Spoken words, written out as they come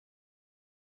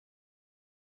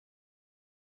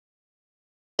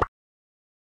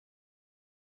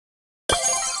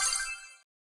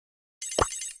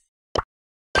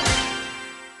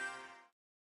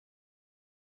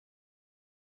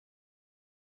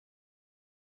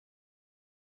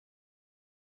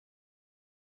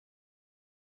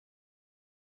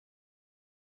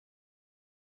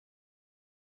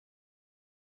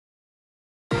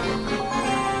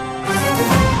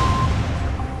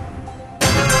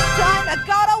to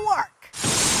go to work!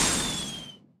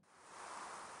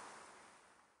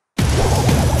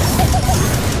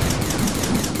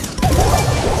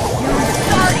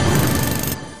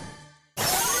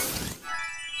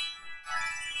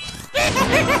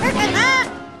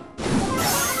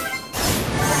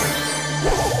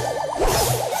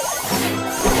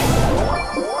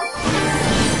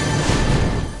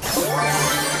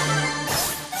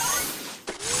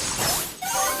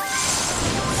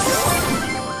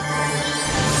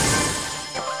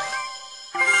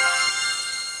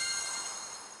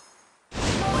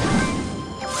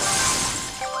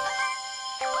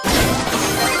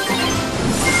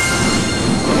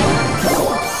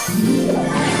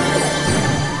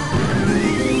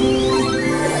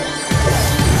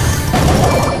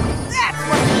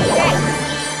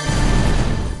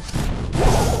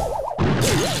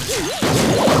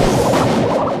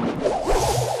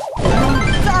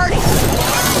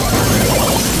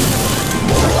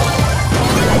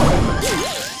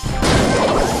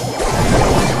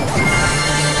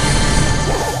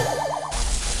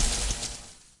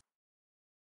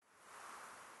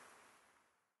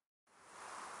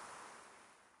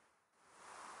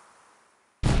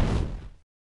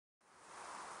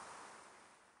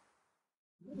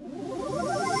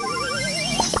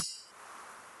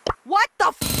 What the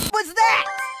f was that?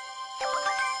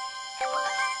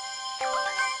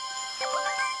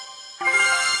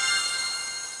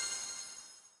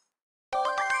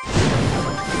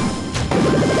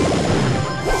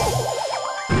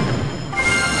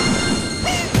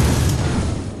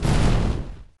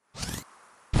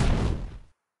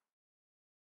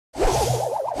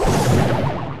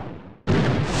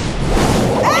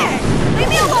 Hey! Leave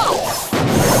me alone!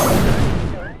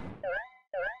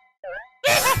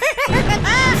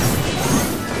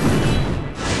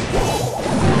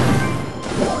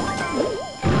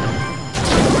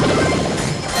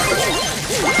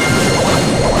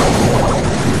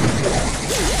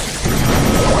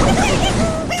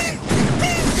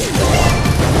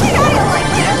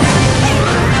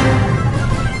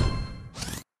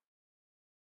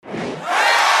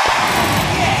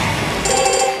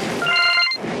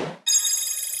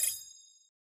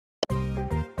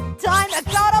 Time to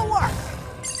go to work!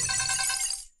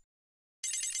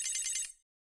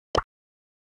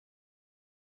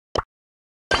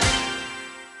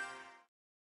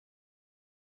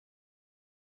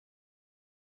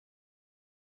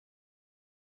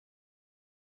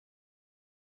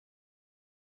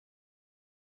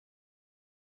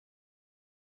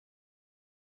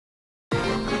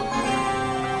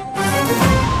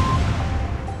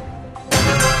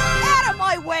 Out of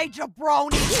my way,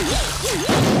 jabroni!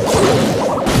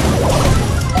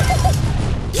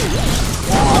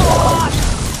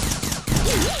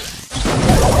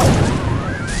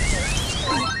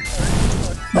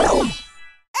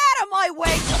 Out of my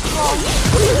way, jabroni!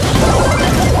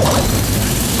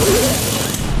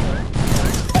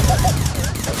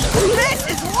 This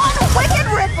is one wicked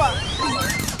ripper!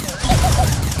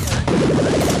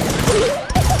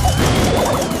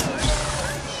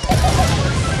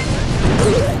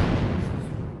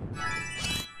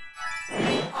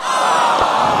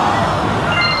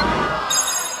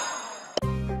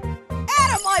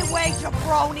 Out of my way,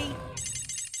 jabroni!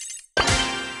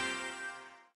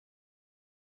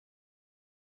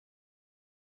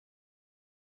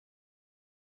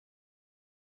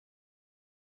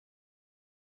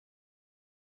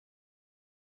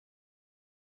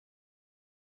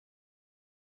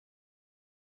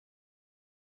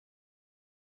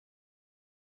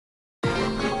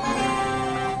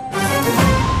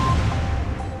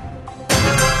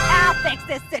 I'll fix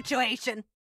this situation!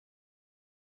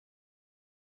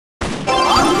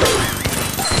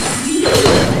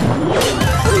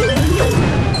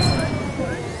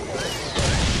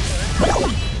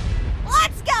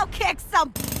 Let's go kick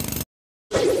some...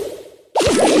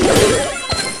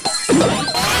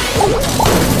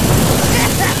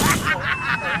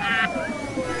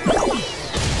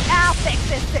 I'll fix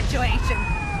this situation!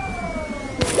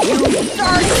 You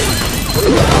started!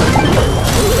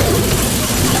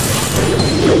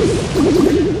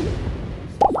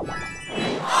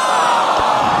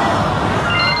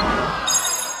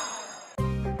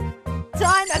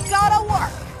 Time to go to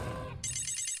work!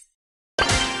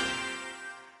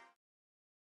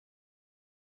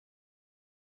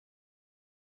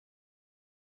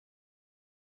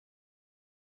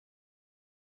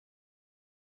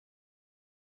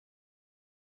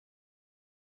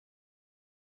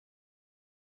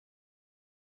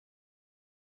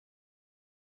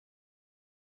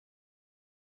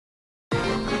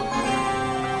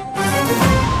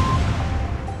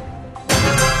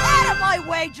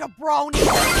 way, jabroni!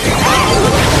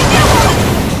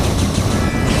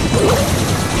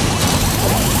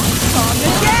 Time to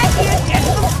get you and get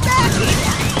some stacking!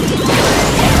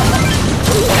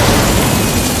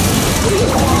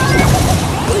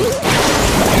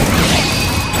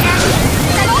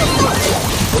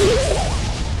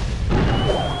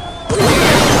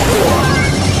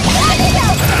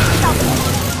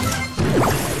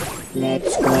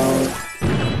 Let's go.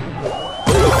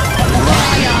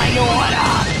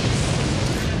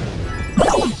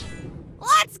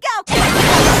 Let's go!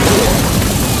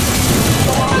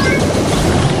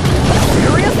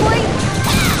 Seriously?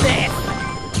 This!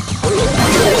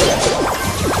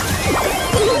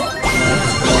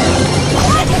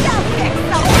 Let's go kick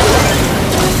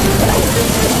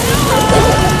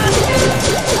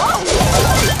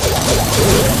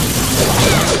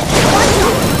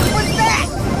What was that?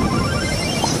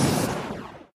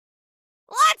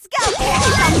 Let's go kick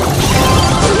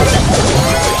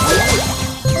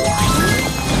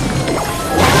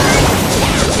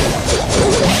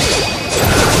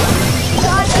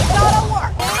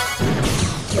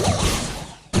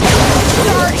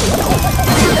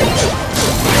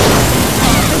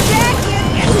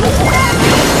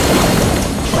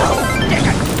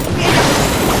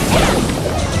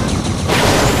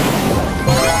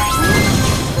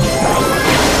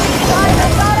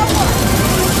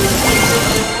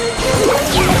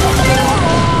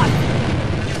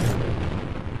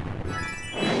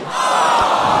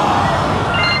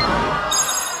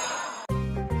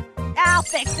I'll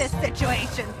fix this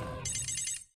situation.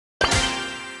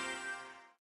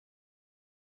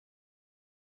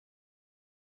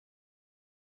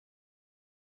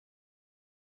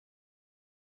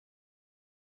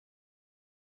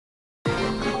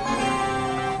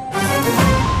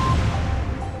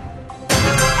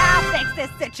 I'll fix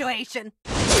this situation.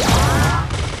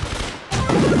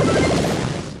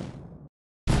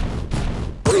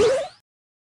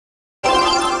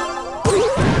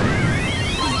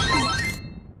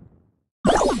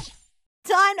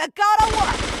 Time to go to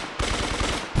work!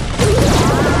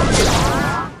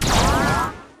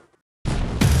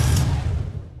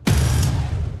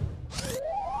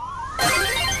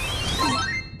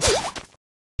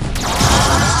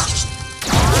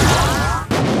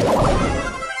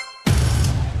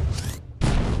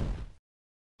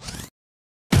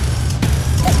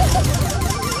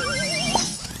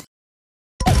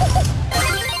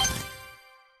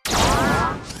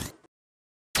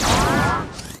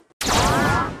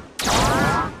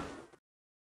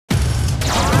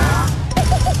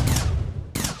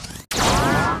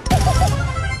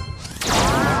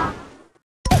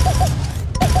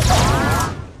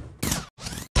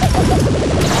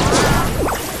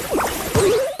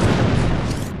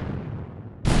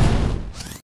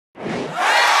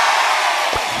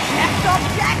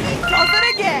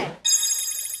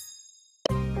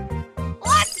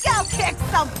 Kick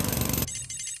some!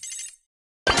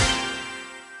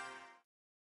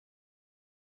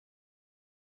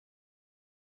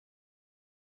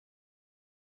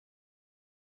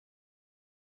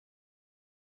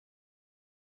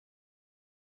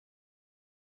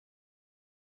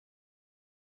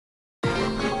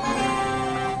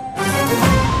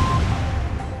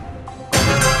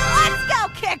 Let's go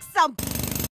kick some!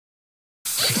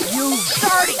 You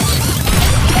dirty!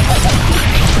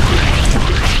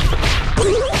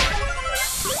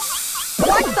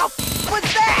 What the f was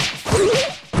that?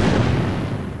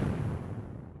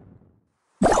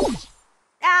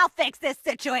 I'll fix this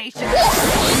situation.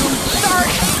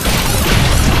 Sorry.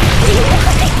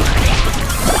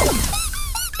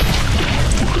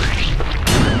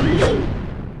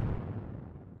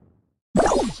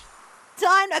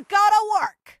 Time to go to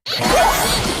work.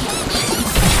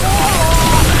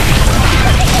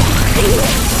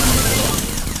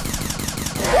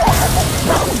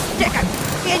 Stick it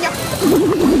in your...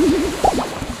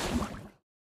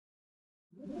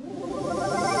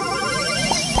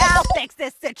 I'll fix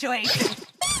this situation.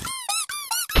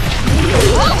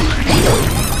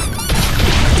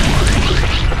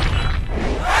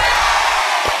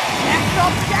 Next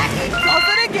up, Jackie does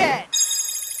it again.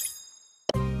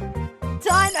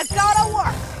 Time to go to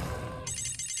work.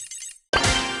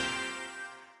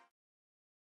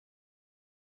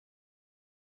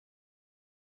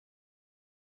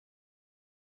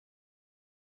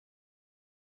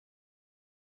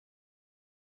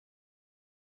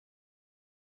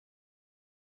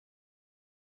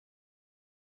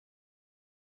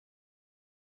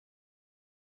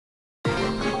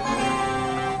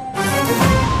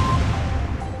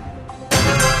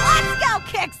 Let's go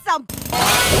kick some